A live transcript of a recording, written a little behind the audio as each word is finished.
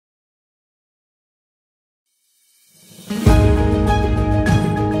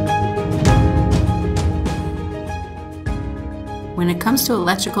it comes to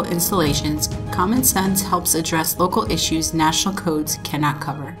electrical installations, common sense helps address local issues national codes cannot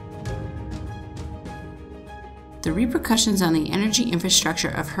cover. The repercussions on the energy infrastructure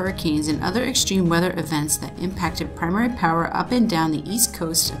of hurricanes and other extreme weather events that impacted primary power up and down the east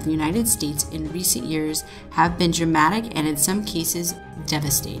coast of the United States in recent years have been dramatic and in some cases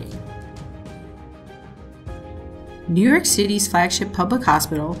devastating. New York City's flagship public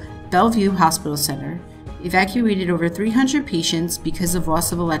hospital, Bellevue Hospital Center, evacuated over 300 patients because of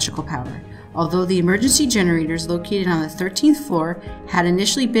loss of electrical power. Although the emergency generators located on the 13th floor had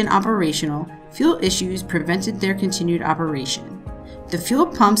initially been operational, fuel issues prevented their continued operation. The fuel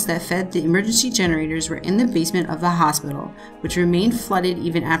pumps that fed the emergency generators were in the basement of the hospital, which remained flooded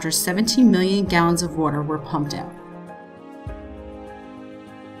even after 17 million gallons of water were pumped out.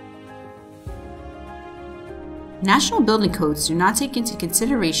 National building codes do not take into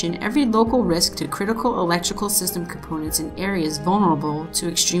consideration every local risk to critical electrical system components in areas vulnerable to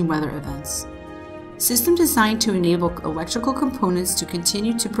extreme weather events. Systems designed to enable electrical components to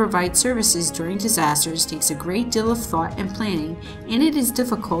continue to provide services during disasters takes a great deal of thought and planning, and it is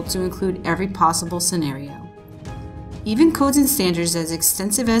difficult to include every possible scenario. Even codes and standards as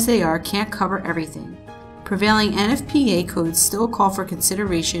extensive as they are can't cover everything. Prevailing NFPA codes still call for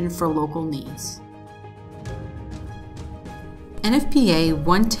consideration for local needs. NFPA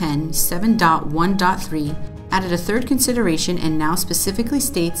 110 7.1.3 added a third consideration and now specifically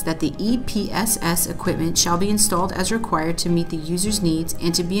states that the EPSS equipment shall be installed as required to meet the user's needs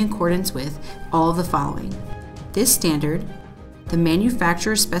and to be in accordance with all of the following: this standard, the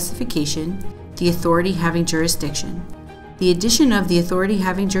manufacturer specification, the authority having jurisdiction. The addition of the authority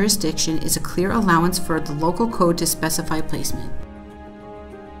having jurisdiction is a clear allowance for the local code to specify placement.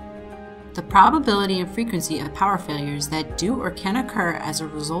 The probability and frequency of power failures that do or can occur as a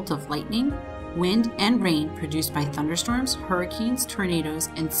result of lightning, wind, and rain produced by thunderstorms, hurricanes, tornadoes,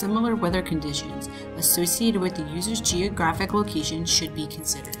 and similar weather conditions associated with the user's geographic location should be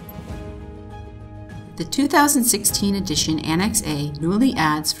considered. The 2016 edition Annex A newly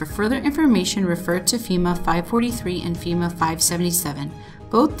adds, for further information referred to FEMA 543 and FEMA 577,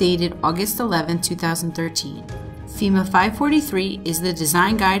 both dated August 11, 2013. FEMA 543 is the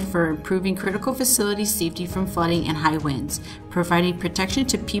design guide for improving critical facility safety from flooding and high winds, providing protection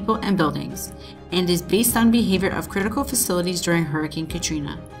to people and buildings, and is based on behavior of critical facilities during Hurricane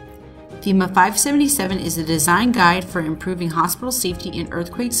Katrina. FEMA 577 is the design guide for improving hospital safety in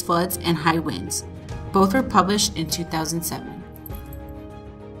earthquakes, floods, and high winds. Both were published in 2007.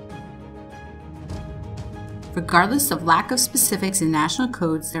 Regardless of lack of specifics in national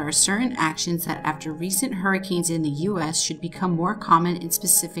codes, there are certain actions that after recent hurricanes in the U.S. should become more common in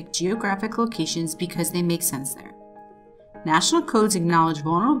specific geographic locations because they make sense there. National codes acknowledge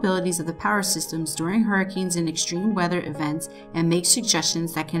vulnerabilities of the power systems during hurricanes and extreme weather events and make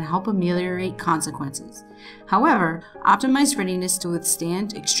suggestions that can help ameliorate consequences. However, optimized readiness to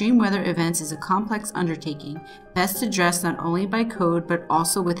withstand extreme weather events is a complex undertaking, best addressed not only by code but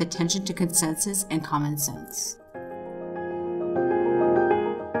also with attention to consensus and common sense.